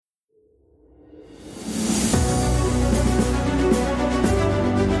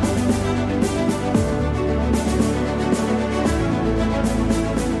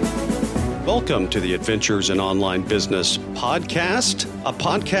Welcome to the Adventures in Online Business podcast, a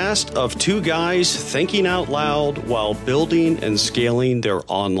podcast of two guys thinking out loud while building and scaling their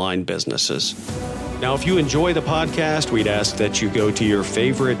online businesses. Now, if you enjoy the podcast, we'd ask that you go to your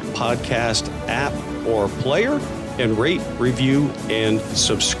favorite podcast app or player and rate, review, and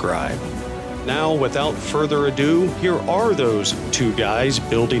subscribe. Now, without further ado, here are those two guys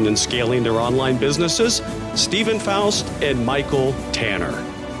building and scaling their online businesses, Stephen Faust and Michael Tanner.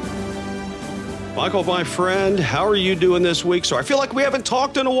 Michael, my friend, how are you doing this week? So I feel like we haven't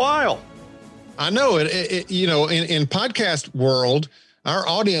talked in a while. I know it in podcast world, our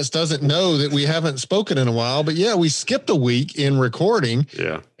audience doesn't know that we haven't spoken in a while, but yeah, we skipped a week in recording.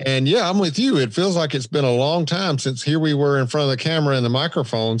 Yeah. And yeah, I'm with you. It feels like it's been a long time since here we were in front of the camera and the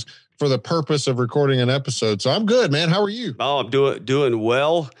microphones for the purpose of recording an episode. So I'm good, man. How are you? Oh, I'm doing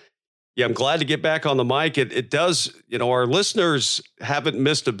well. Yeah, I'm glad to get back on the mic. It does, our listeners haven't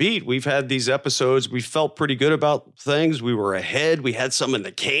missed a beat. We've had these episodes. We felt pretty good about things. We were ahead. We had some in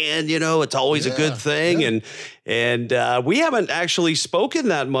the can, it's always a good thing. Yeah. And we haven't actually spoken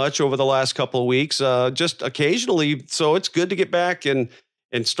that much over the last couple of weeks, just occasionally. So it's good to get back and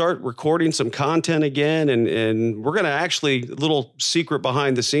start recording some content again. And we're going to actually, a little secret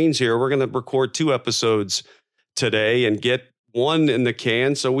behind the scenes here, we're going to record 2 episodes today and get one in the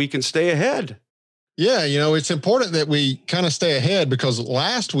can so we can stay ahead. Yeah, it's important that we kind of stay ahead because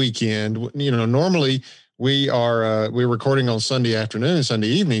last weekend, normally we're recording on Sunday afternoon, Sunday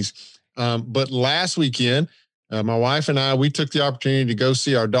evenings. But last weekend, my wife and I, we took the opportunity to go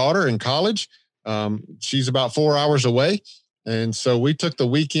see our daughter in college. She's about 4 hours away. And so we took the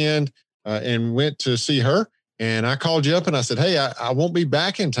weekend and went to see her. And I called you up and I said, hey, I won't be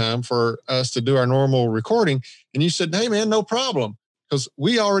back in time for us to do our normal recording. And you said, hey, man, no problem, because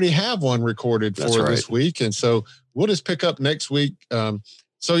we already have one recorded for this week. And so we'll just pick up next week.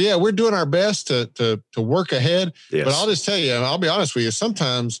 So, yeah, we're doing our best to work ahead. Yes. But I'll just tell you, I'll be honest with you,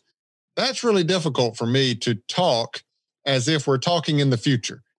 sometimes that's really difficult for me to talk as if we're talking in the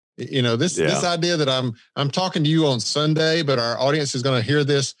future. This idea that I'm talking to you on Sunday, but our audience is going to hear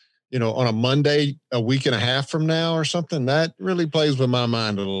this on a Monday, a week and a half from now or something, that really plays with my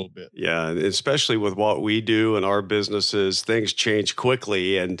mind a little bit. Yeah, especially with what we do in our businesses, things change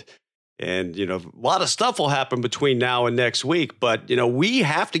quickly and a lot of stuff will happen between now and next week, but we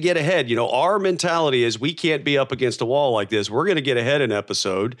have to get ahead. Our mentality is we can't be up against a wall like this. We're going to get ahead in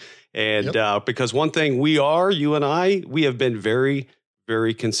episode. And because one thing you and I, we have been very,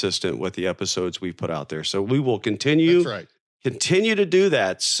 very consistent with the episodes we've put out there. So we will continue. That's right. Continue to do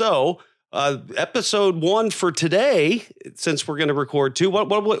that. So, episode 1 for today, since we're going to record 2,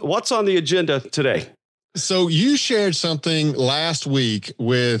 what's on the agenda today? So you shared something last week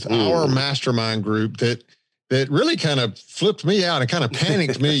with our mastermind group that really kind of flipped me out and kind of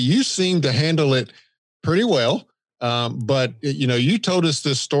panicked me. You seemed to handle it pretty well. But you told us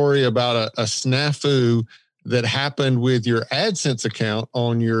this story about a snafu that happened with your AdSense account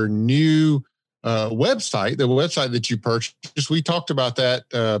on your new website, the website that you purchased. We talked about that,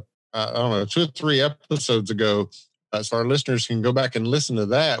 2 or 3 episodes ago. So our listeners can go back and listen to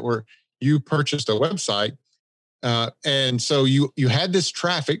that, where you purchased a website. And so you had this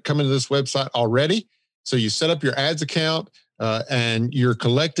traffic coming to this website already. So you set up your ads account and you're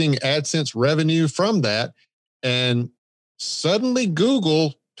collecting AdSense revenue from that. And suddenly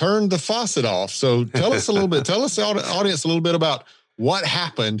Google turned the faucet off. So tell us the audience a little bit about what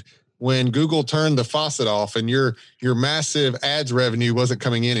happened when Google turned the faucet off and your massive ads revenue wasn't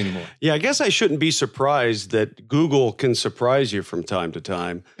coming in anymore. Yeah, I guess I shouldn't be surprised that Google can surprise you from time to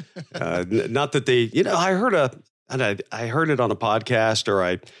time. Not that they, I heard it on a podcast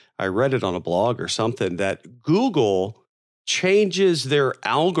or I read it on a blog or something that Google changes their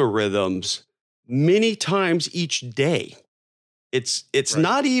algorithms many times each day. It's right.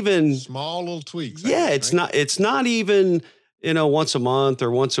 Not even small little tweaks. Yeah, it's not even once a month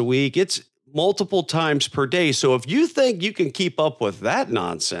or once a week. It's multiple times per day. So if you think you can keep up with that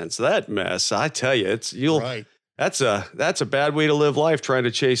nonsense, that mess, I tell you, right. That's a bad way to live life, trying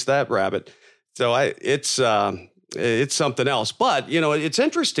to chase that rabbit. So it's something else. But it's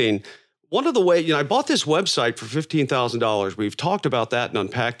interesting. One of the ways, I bought this website for $15,000. We've talked about that and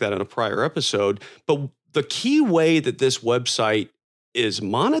unpacked that in a prior episode. But the key way that this website is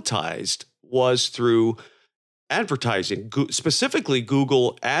monetized was through advertising, specifically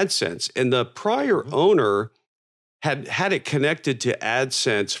Google AdSense. And the prior owner had it connected to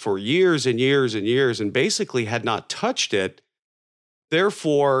AdSense for years and years and years and basically had not touched it.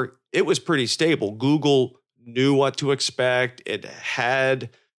 Therefore, it was pretty stable. Google knew what to expect. It had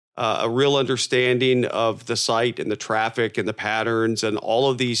a real understanding of the site and the traffic and the patterns and all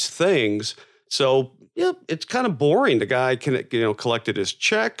of these things. So, yeah, it's kind of boring. The guy collected his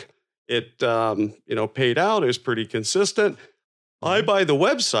check. It, paid out. It was pretty consistent. I buy the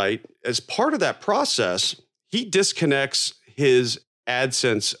website. As part of that process, he disconnects his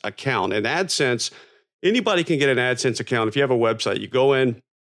AdSense account. And AdSense, anybody can get an AdSense account. If you have a website, you go in,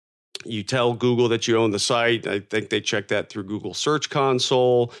 you tell Google that you own the site. I think they check that through Google Search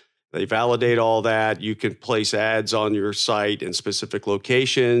Console. They validate all that. You can place ads on your site in specific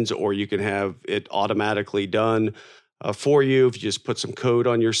locations, or you can have it automatically done for you if you just put some code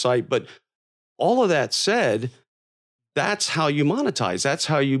on your site. But all of that said, that's how you monetize. That's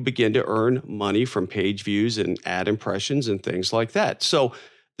how you begin to earn money from page views and ad impressions and things like that. So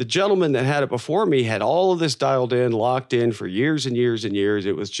the gentleman that had it before me had all of this dialed in, locked in for years and years and years.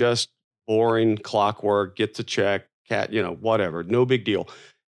 It was just boring clockwork, get the check, whatever, no big deal.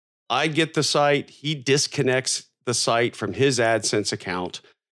 I get the site. He disconnects the site from his AdSense account.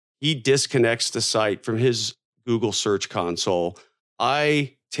 He disconnects the site from his Google Search Console.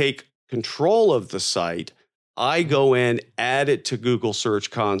 I take control of the site. I go in, add it to Google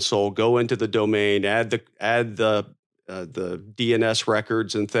Search Console, go into the domain, add the DNS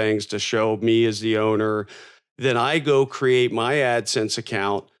records and things to show me as the owner. Then I go create my AdSense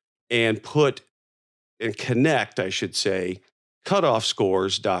account and connect, I should say,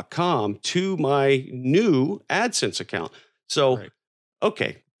 cutoffscores.com to my new AdSense account. So, right.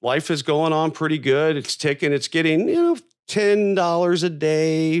 Okay, life is going on pretty good. It's ticking. It's getting, $10 a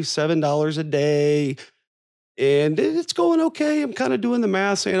day, $7 a day. And it's going okay. I'm kind of doing the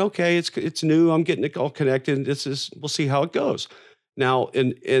math saying, okay, it's new. I'm getting it all connected. We'll see how it goes. Now,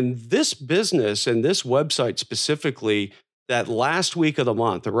 in this business and this website specifically, that last week of the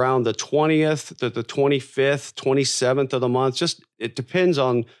month, around the 20th to the 25th, 27th of the month, it depends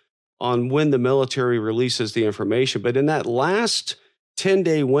on when the military releases the information. But in that last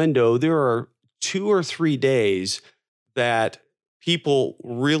 10-day window, there are 2 or 3 days that people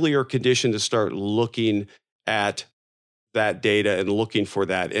really are conditioned to start looking at that data and looking for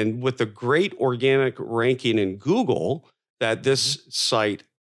that. And with the great organic ranking in Google that this site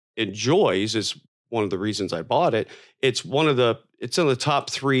enjoys, is one of the reasons I bought it. It's in the top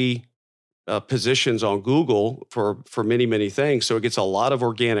 3 positions on Google for many, many things. So it gets a lot of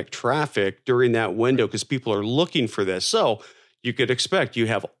organic traffic during that window because people are looking for this. So you could expect you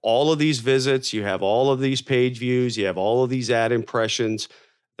have all of these visits, you have all of these page views, you have all of these ad impressions.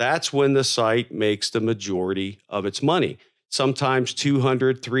 That's when the site makes the majority of its money. Sometimes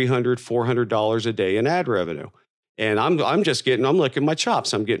 $200, $300, $400 a day in ad revenue. And I'm licking my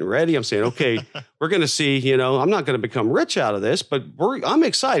chops. I'm getting ready. I'm saying, okay, we're going to see, I'm not going to become rich out of this, but I'm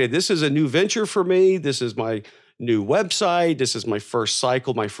excited. This is a new venture for me. This is my new website. This is my first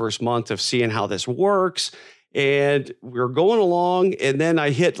cycle, my first month of seeing how this works. And we're going along. And then I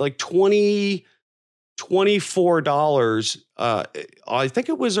hit like $24. I think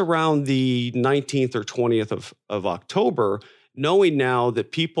it was around the 19th or 20th of October, knowing now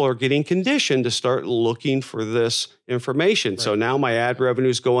that people are getting conditioned to start looking for this information. Right. So now my ad revenue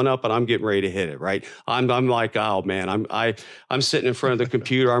is going up and I'm getting ready to hit it, right? I'm like, oh man, I'm sitting in front of the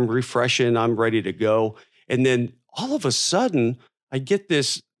computer, I'm refreshing, I'm ready to go. And then all of a sudden I get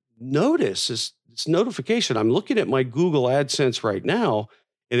this notice, this notification. I'm looking at my Google AdSense right now,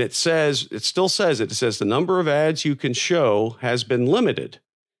 and it says the number of ads you can show has been limited.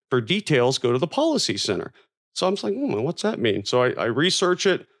 For details, go to the policy center. So I'm like, what's that mean? So I research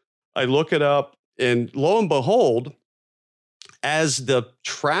it, I look it up, and lo and behold, as the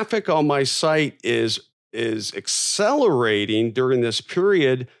traffic on my site is accelerating during this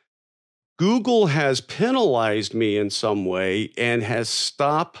period, Google has penalized me in some way and has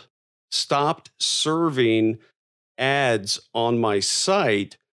stopped serving ads on my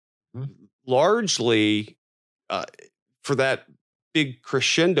site, largely for that big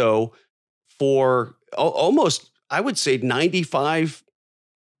crescendo for almost, I would say 95%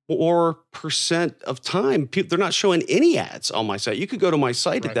 of time, they're not showing any ads on my site. You could go to my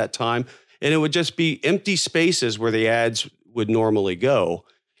site at that time and it would just be empty spaces where the ads would normally go.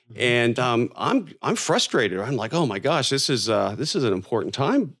 And I'm frustrated. I'm like, oh my gosh, this is an important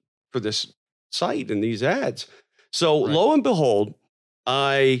time for this site and these ads. So lo and behold,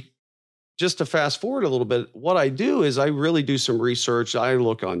 just to fast forward a little bit, what I do is I really do some research. I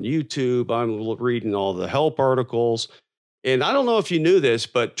look on YouTube. I'm reading all the help articles. And I don't know if you knew this,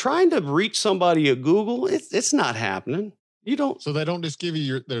 but trying to reach somebody at Google, it's not happening. You don't. So they don't just give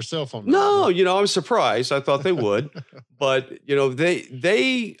you their cell phone No, number. I was surprised. I thought they would, but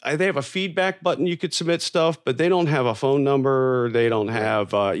they have a feedback button. You could submit stuff, but they don't have a phone number. They don't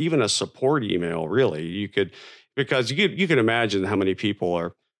have even a support email. Really, because you can imagine how many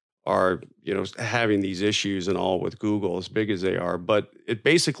people are having these issues and all with Google, as big as they are. But it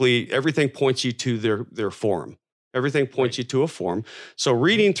basically everything points you to their forum. Everything points you to a forum. So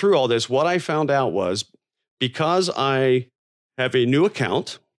reading through all this, what I found out was because I have a new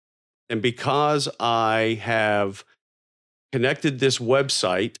account and because I have connected this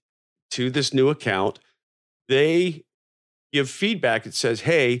website to this new account, they give feedback. It says,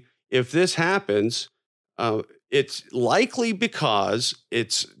 hey, if this happens, it's likely because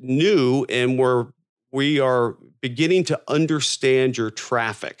it's new and we are beginning to understand your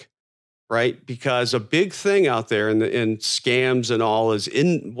traffic, right? Because a big thing out there in scams and all is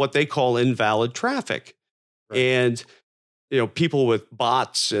in what they call invalid traffic. Right. And people with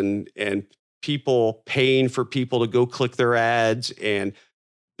bots and people paying for people to go click their ads. And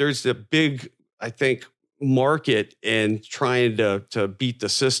there's a big, I think, market in trying to beat the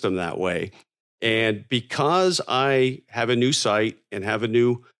system that way. And because I have a new site and have a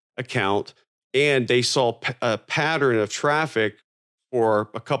new account, and they saw a pattern of traffic for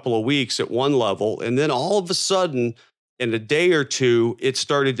a couple of weeks at one level, and then all of a sudden, in a day or two, it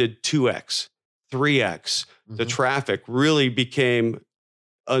started to 2x, 3x. The traffic really became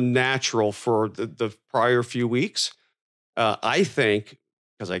unnatural for the prior few weeks. I think,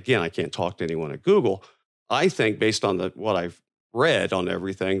 because again, I can't talk to anyone at Google, I think based on what I've read on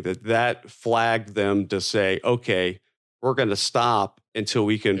everything, that flagged them to say, okay, we're going to stop until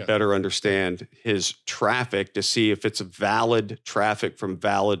we can better understand his traffic to see if it's valid traffic from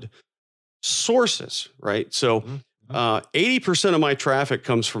valid sources, right? So 80% of my traffic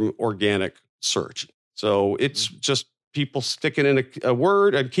comes from organic search. So it's just people sticking in a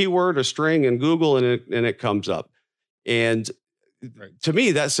word, a keyword, a string in Google, and it comes up. And to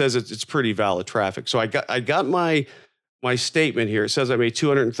me, that says it's pretty valid traffic. So I got my statement here. It says I made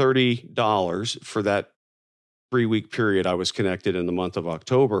 $230 for that 3-week period I was connected in the month of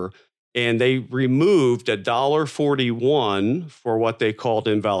October. And they removed $1.41 for what they called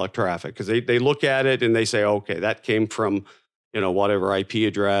invalid traffic, because they look at it and they say, okay, that came from, whatever IP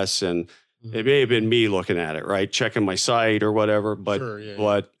address. And it may have been me looking at it, right? Checking my site or whatever, but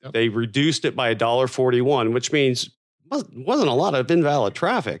they reduced it by $1.41, which means wasn't a lot of invalid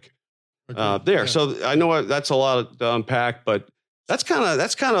traffic there. Yeah. So I know that's a lot to unpack, but that's kind of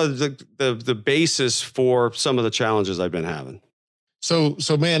the basis for some of the challenges I've been having. So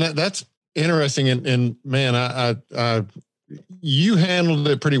man, that's interesting. And man, I you handled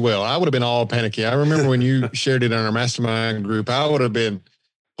it pretty well. I would have been all panicky. I remember when you shared it in our mastermind group, I would have been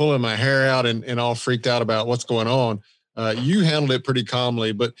pulling my hair out and all freaked out about what's going on. You handled it pretty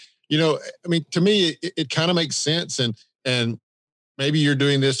calmly, but to me, it kind of makes sense. And maybe you're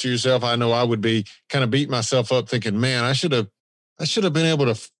doing this to yourself. I know I would be kind of beating myself up thinking, man, I should have been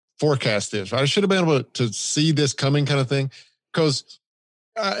able to forecast this. I should have been able to see this coming, kind of thing. Because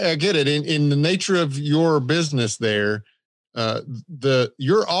I get it. In the nature of your business there,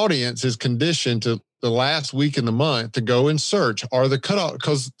 your audience is conditioned to the last week in the month to go and search are the cutoff,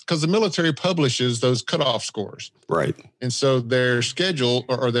 because the military publishes those cutoff scores. Right. And so their schedule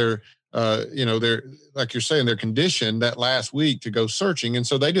or their, they're, like you're saying, they're conditioned that last week to go searching. And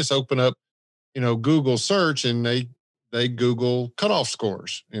so they just open up, Google search and they Google cutoff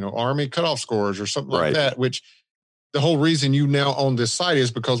scores, Army cutoff scores or something like that, which the whole reason you now own this site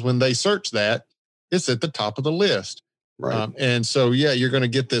is because when they search that, it's at the top of the list. Right. And so, you're going to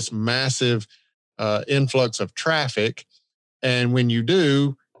get this massive influx of traffic. And when you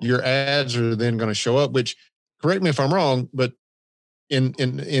do, your ads are then going to show up, which, correct me if I'm wrong, but in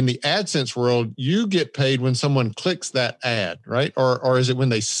the AdSense world, you get paid when someone clicks that ad, right? Or is it when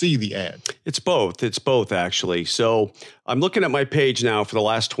they see the ad? It's both, actually. So I'm looking at my page now for the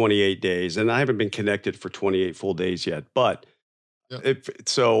last 28 days, and I haven't been connected for 28 full days yet. But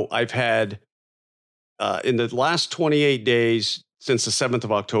so I've had, in the last 28 days, since the 7th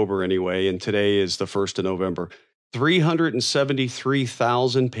of October anyway, and today is the 1st of November,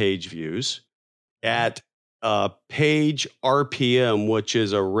 373,000 page views at page RPM, which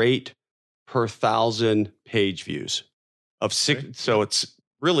is a rate per 1,000 page views of six. Okay. So it's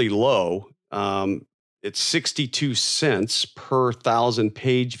really low. It's 62 cents per 1,000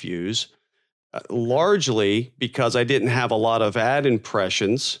 page views, largely because I didn't have a lot of ad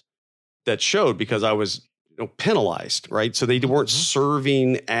impressions that showed, because I was penalized, right? So they weren't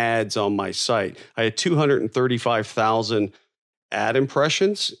serving ads on my site. I had 235,000 ad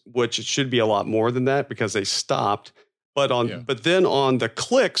impressions, which it should be a lot more than that because they stopped. But then on the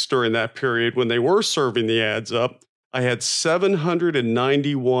clicks during that period when they were serving the ads up, I had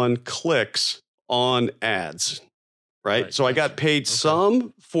 791 clicks on ads. Right. So I got paid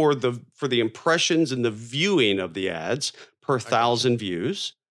some for the impressions and the viewing of the ads per 1,000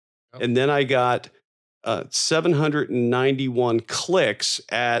 views. Yep. And then I got 791 clicks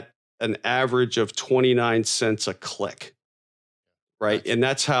at an average of 29 cents a click. Right. And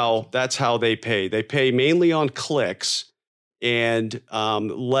that's how they pay. They pay mainly on clicks and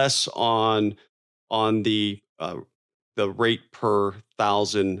less on the rate per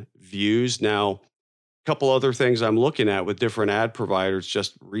 1,000 views. Now, couple other things I'm looking at with different ad providers,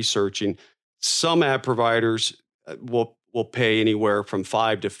 just researching. Some ad providers will pay anywhere from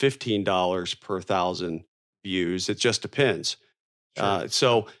 $5 to $15 per 1,000 views. It just depends.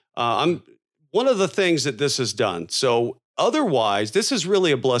 Sure. I'm one of the things that this has done. So otherwise, this is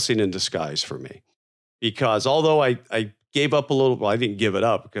really a blessing in disguise for me, because although I gave up a little, well, I didn't give it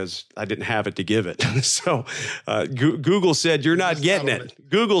up because I didn't have it to give it. So Google said, you're not getting it.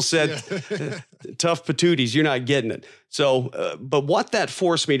 Google said, tough patooties, you're not getting it. So, but what that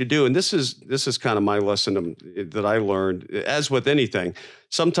forced me to do, and this is kind of my lesson that I learned, as with anything,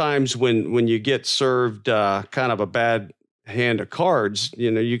 sometimes when you get served kind of a bad hand of cards,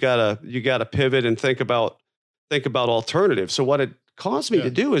 you gotta pivot and think about alternatives. So what it caused me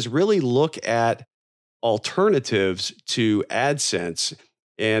to do is really look at alternatives to AdSense.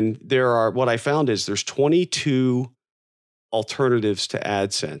 And what I found is there's 22 alternatives to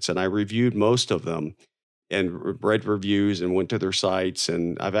AdSense. And I reviewed most of them and read reviews and went to their sites.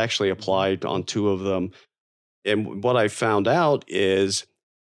 And I've actually applied on 2 of them. And what I found out is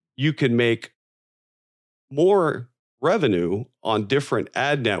you can make more revenue on different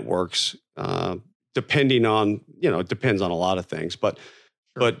ad networks, depending on, it depends on a lot of things, but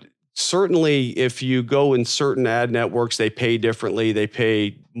certainly, if you go in certain ad networks, they pay differently. They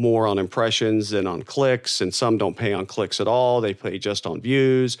pay more on impressions than on clicks, and some don't pay on clicks at all. They pay just on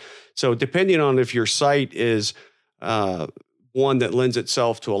views. So depending on if your site is one that lends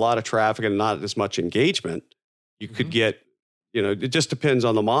itself to a lot of traffic and not as much engagement, you could get, it just depends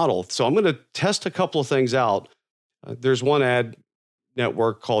on the model. So I'm going to test a couple of things out. There's one ad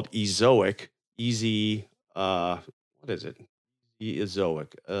network called Ezoic, what is it?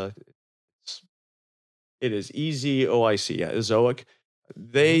 Ezoic. It is EZOIC. Yeah, Ezoic.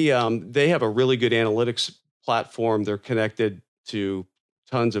 They have a really good analytics platform. They're connected to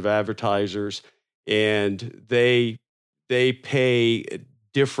tons of advertisers, and they pay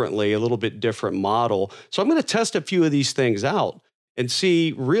differently, a little bit different model. So I'm going to test a few of these things out and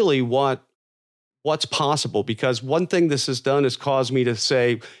see really what's possible, because one thing this has done is caused me to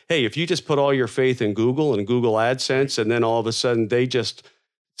say, hey, if you just put all your faith in Google and Google AdSense, and then all of a sudden they just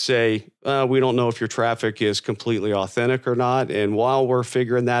say, we don't know if your traffic is completely authentic or not. And while we're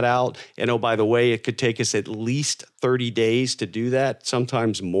figuring that out, and oh, by the way, it could take us at least 30 days to do that,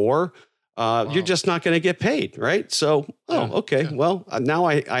 sometimes more. You're just not going to get paid, right? So, okay. Yeah. Well, now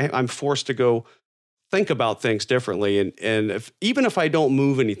I'm forced to go think about things differently. And even if I don't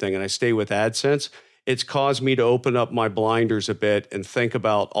move anything and I stay with AdSense, it's caused me to open up my blinders a bit and think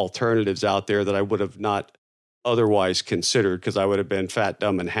about alternatives out there that I would have not otherwise considered, because I would have been fat,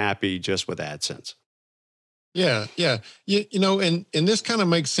 dumb, and happy just with AdSense. Yeah. And this kind of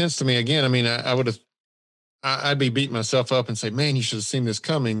makes sense to me. Again, I mean, I'd be beating myself up and say, man, you should have seen this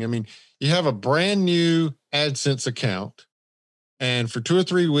coming. I mean, you have a brand new AdSense account, and for 2 or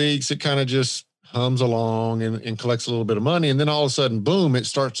 3 weeks, it kind of just hums along and collects a little bit of money. And then all of a sudden, boom, it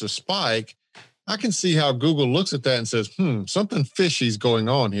starts to spike. I can see how Google looks at that and says, something fishy is going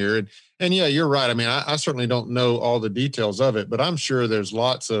on here. And yeah, you're right. I mean, I certainly don't know all the details of it, but I'm sure there's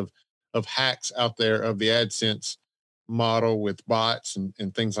lots of hacks out there of the AdSense model with bots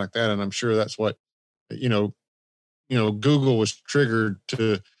and things like that. And I'm sure that's what, Google was triggered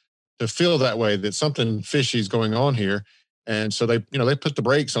to feel that way, that something fishy is going on here. And so they put the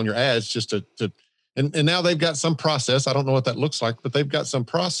brakes on your ads just and now they've got some process. I don't know what that looks like, but they've got some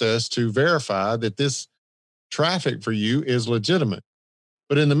process to verify that this traffic for you is legitimate.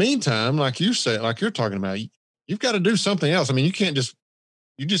 But in the meantime, like you say, like you're talking about, you've got to do something else. I mean,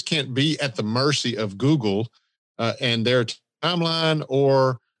 you just can't be at the mercy of Google and their timeline,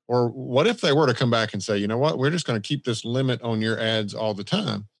 or what if they were to come back and say, you know what, we're just going to keep this limit on your ads all the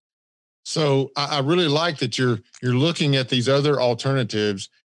time. So I really like that you're looking at these other alternatives,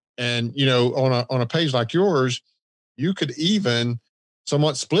 and on a page like yours, you could even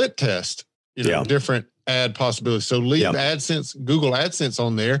somewhat split test different ad possibilities. So leave AdSense, Google AdSense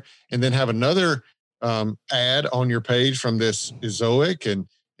on there, and then have another ad on your page from this Ezoic,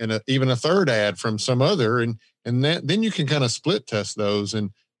 and even a third ad from some other, and then you can kind of split test those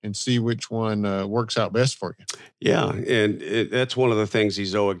and see which one works out best for you. Yeah, and that's one of the things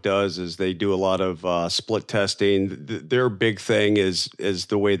Ezoic does is they do a lot of split testing. Their big thing is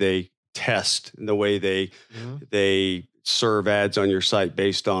the way they test and the way they serve ads on your site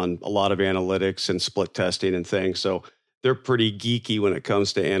based on a lot of analytics and split testing and things. So they're pretty geeky when it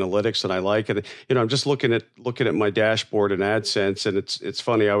comes to analytics, and I like it. I'm just looking at my dashboard in AdSense, and it's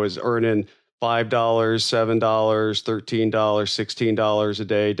funny. I was earning $5, $7, $13, $16 a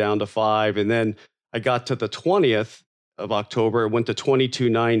day, down to $5, and then I got to the 20th of October. It went to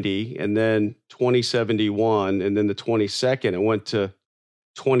 $22.90, and then $20.71, and then the 22nd it went to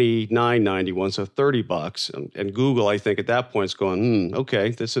 $29.91, so $30. And Google, I think at that point is going, okay,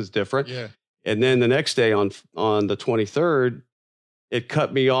 this is different. Yeah. And then the next day on the 23rd, it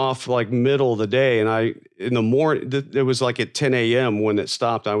cut me off like middle of the day. And in the morning, it was like at 10 a.m. when it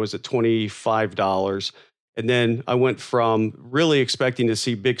stopped, I was at $25. And then I went from really expecting to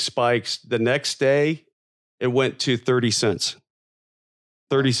see big spikes. The next day, it went to 30 cents.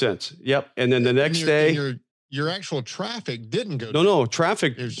 30 cents. Yep. And then the next day, your actual traffic didn't go down. No,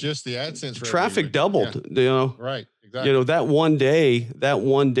 traffic. It was just the AdSense. Traffic doubled, Right. Exactly. That one day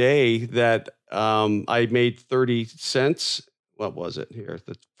that I made 30 cents. What was it here?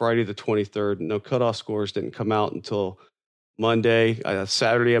 The Friday the 23rd. No cutoff scores didn't come out until Monday.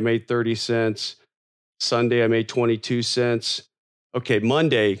 Saturday I made 30 cents. Sunday I made 22 cents. Okay,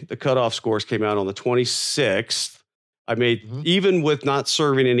 Monday the cutoff scores came out on the 26th. I made, even with not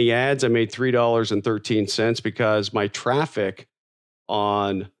serving any ads, I made $3.13 because my traffic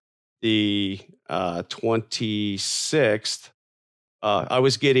on the 26th, I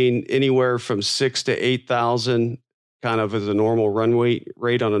was getting anywhere from 6,000 to 8,000 kind of as a normal run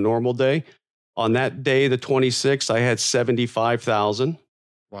rate on a normal day. On that day, the 26th, I had 75,000.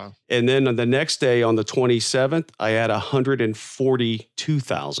 Wow. And then on the next day, on the 27th, I had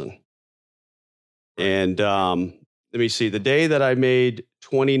 142,000. And let me see, the day that I made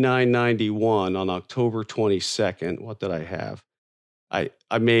 $29.91 on October 22nd, what did I have? I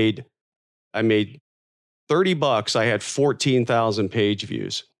made $30. I had 14,000 page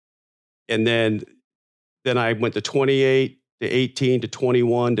views. And then I went to 28 to 18 to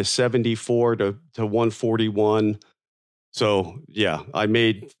 21 to 74 to 141. So yeah, I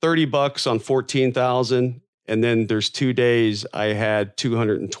made $30 on 14,000. And then there's 2 days I had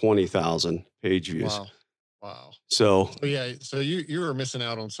 220,000 page views. Wow. So yeah, so you were missing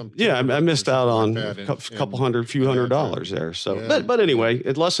out on some. Yeah, I missed out on a couple few hundred dollars there. So, yeah. But anyway,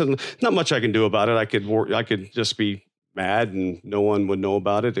 it not much I can do about it. I could just be mad and no one would know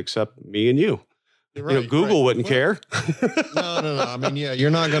about it except me and you. Right, Google wouldn't care. No. I mean, yeah, you're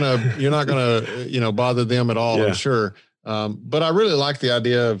not gonna bother them at all. Yeah. I'm sure. But I really like the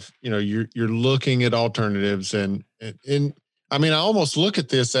idea of you're looking at alternatives and I mean, I almost look at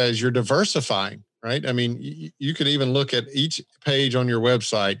this as you're diversifying. Right. I mean, you could even look at each page on your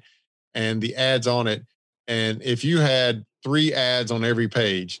website and the ads on it. And if you had 3 ads on every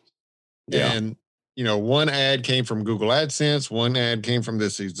page and, one ad came from Google AdSense, one ad came from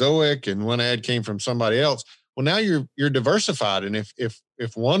this Ezoic, and one ad came from somebody else. Well, now you're diversified. And if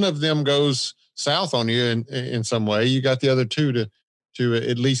one of them goes south on you in some way, you got the other 2 to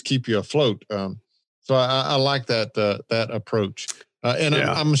at least keep you afloat. So I like that approach. And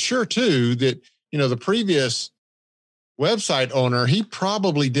I'm sure too that, the previous website owner, he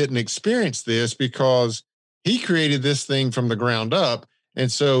probably didn't experience this because he created this thing from the ground up.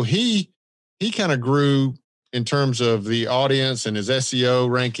 And so he kind of grew in terms of the audience and his SEO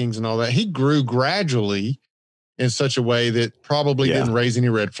rankings and all that. He grew gradually in such a way that probably didn't raise any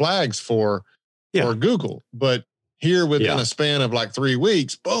red flags for Google. But here within a span of like 3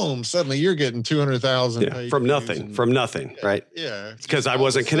 weeks, boom, suddenly you're getting 200,000 from nothing, right? Yeah. Because I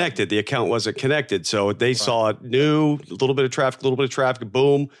wasn't connected. The account wasn't connected. So they saw it new, a little bit of traffic,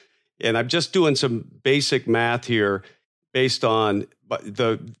 boom. And I'm just doing some basic math here based on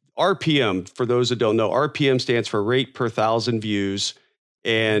the RPM. For those that don't know, RPM stands for rate per 1,000 views.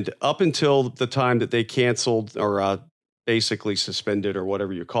 And up until the time that they canceled or basically suspended or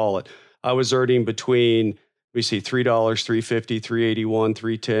whatever you call it, I was earning between, we see $3, $3.50, $3.81,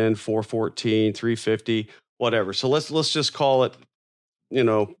 $3.10, $4.14, $3.50, whatever. So let's just call it,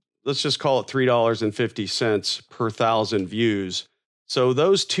 $3.50 per 1,000 views. So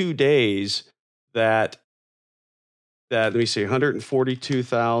those 2 days that let me see,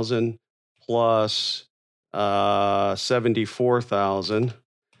 142,000 plus 74,000.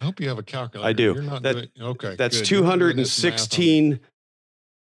 I hope you have a calculator. I do. You're not okay. That's good. 216.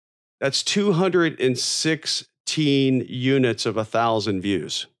 That's 216 15 units of 1,000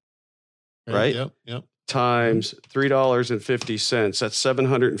 views, right? Yep. Times $3.50. That's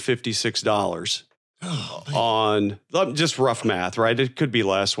 $756 on just rough math, right? It could be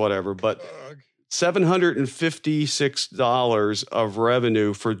less, whatever, but $756 of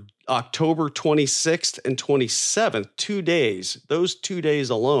revenue for October 26th and 27th, 2 days, those 2 days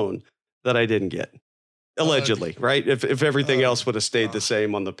alone that I didn't get. Allegedly, right? If everything else would have stayed the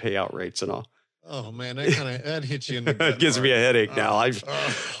same on the payout rates and all. Oh man, that hits you in the gut. It gives me a headache now. I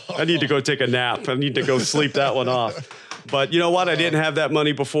need to go take a nap. I need to go sleep that one off. But you know what? I didn't have that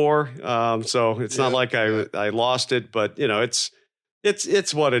money before, so it's not like I lost it. But you know, it's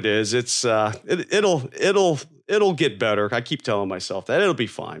what it is. It's it'll get better. I keep telling myself that it'll be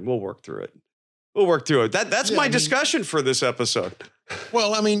fine. We'll work through it. That's my discussion for this episode.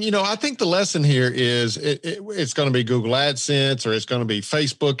 Well, I mean, you know, I think the lesson here is it's going to be Google AdSense, or it's going to be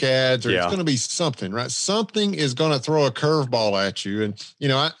Facebook ads, or it's going to be something, right? Something is going to throw a curveball at you. And, you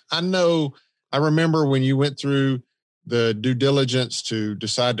know, I remember when you went through the due diligence to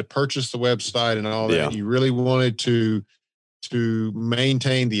decide to purchase the website and all that, you really wanted to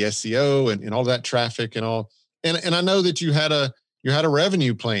maintain the SEO and all that traffic and all. And I know that you had a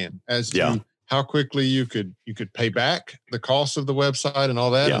revenue plan as to how quickly you could pay back the cost of the website and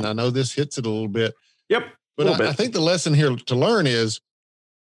all that. Yeah. And I know this hits it a little bit. Yep. But I think the lesson here to learn is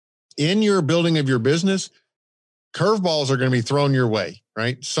in your building of your business, curveballs are going to be thrown your way,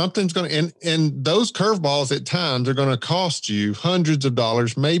 right? Something's going to, and those curveballs at times are going to cost you hundreds of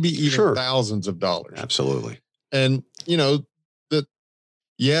dollars, maybe even thousands of dollars. Absolutely. And, you know,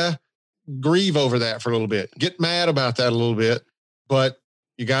 grieve over that for a little bit, get mad about that a little bit, but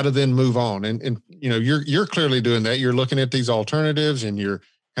you got to then move on. And you know, you're clearly doing that. You're looking at these alternatives and you're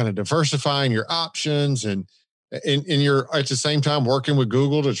kind of diversifying your options and you're at the same time working with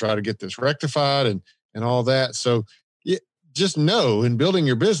Google to try to get this rectified and all that. So just know in building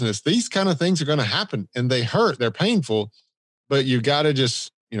your business, these kind of things are going to happen and they hurt, they're painful, but you got to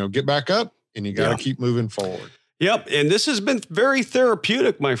just, you know, get back up and you got to keep moving forward. Yep. And this has been very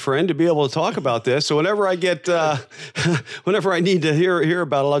therapeutic, my friend, to be able to talk about this. So whenever I get, whenever I need to hear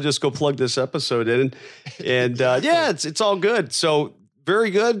about it, I'll just go plug this episode in. And it's all good. So very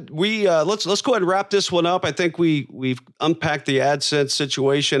good. We let's go ahead and wrap this one up. I think we've unpacked the AdSense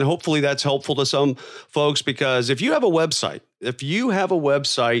situation. Hopefully that's helpful to some folks, because if you have a website, you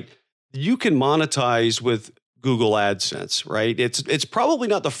can monetize with Google AdSense, right? It's probably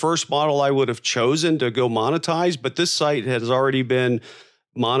not the first model I would have chosen to go monetize, but this site has already been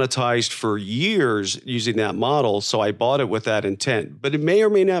monetized for years using that model. So I bought it with that intent, but it may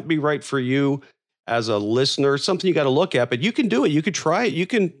or may not be right for you as a listener. It's something you got to look at, but you can do it. You could try it. You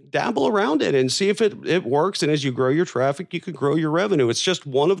can dabble around it and see if it works. And as you grow your traffic, you can grow your revenue. It's just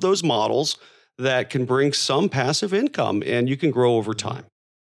one of those models that can bring some passive income and you can grow over time.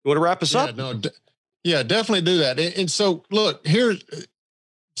 You want to wrap us up? Yeah, definitely do that. And so look, here,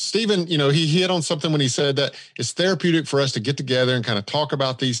 Stephen, you know, he hit on something when he said that it's therapeutic for us to get together and kind of talk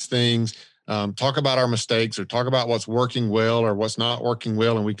about these things, talk about our mistakes or talk about what's working well or what's not working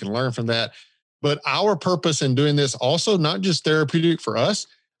well, and we can learn from that. But our purpose in doing this also not just therapeutic for us,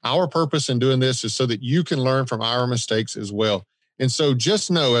 our purpose in doing this is so that you can learn from our mistakes as well. And so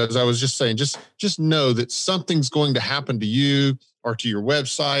just know, as I was just saying, just know that something's going to happen to you or to your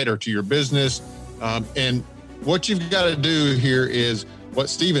website or to your business. And what you've got to do here is what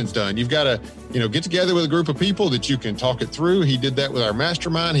Stephen's done. You've got to, you know, get together with a group of people that you can talk it through. He did that with our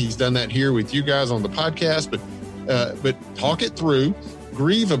mastermind. He's done that here with you guys on the podcast, but talk it through,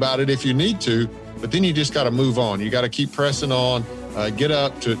 grieve about it if you need to, but then you just got to move on. You got to keep pressing on, get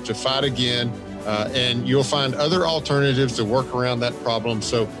up to fight again, and you'll find other alternatives to work around that problem.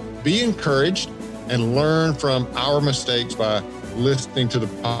 So be encouraged and learn from our mistakes by listening to the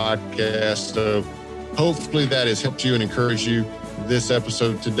podcast. So hopefully that has helped you and encouraged you this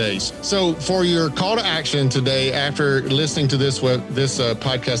episode today. So for your call to action today, after listening to this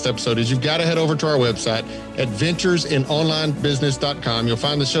podcast episode, is you've got to head over to our website, adventuresinonlinebusiness.com. You'll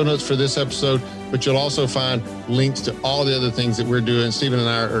find the show notes for this episode, but you'll also find links to all the other things that we're doing, Stephen and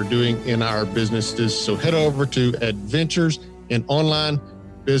I are doing in our businesses. So head over to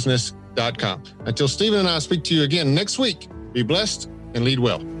adventuresinonlinebusiness.com. Until Stephen and I speak to you again next week, be blessed and lead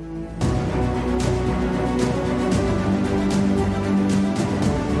well.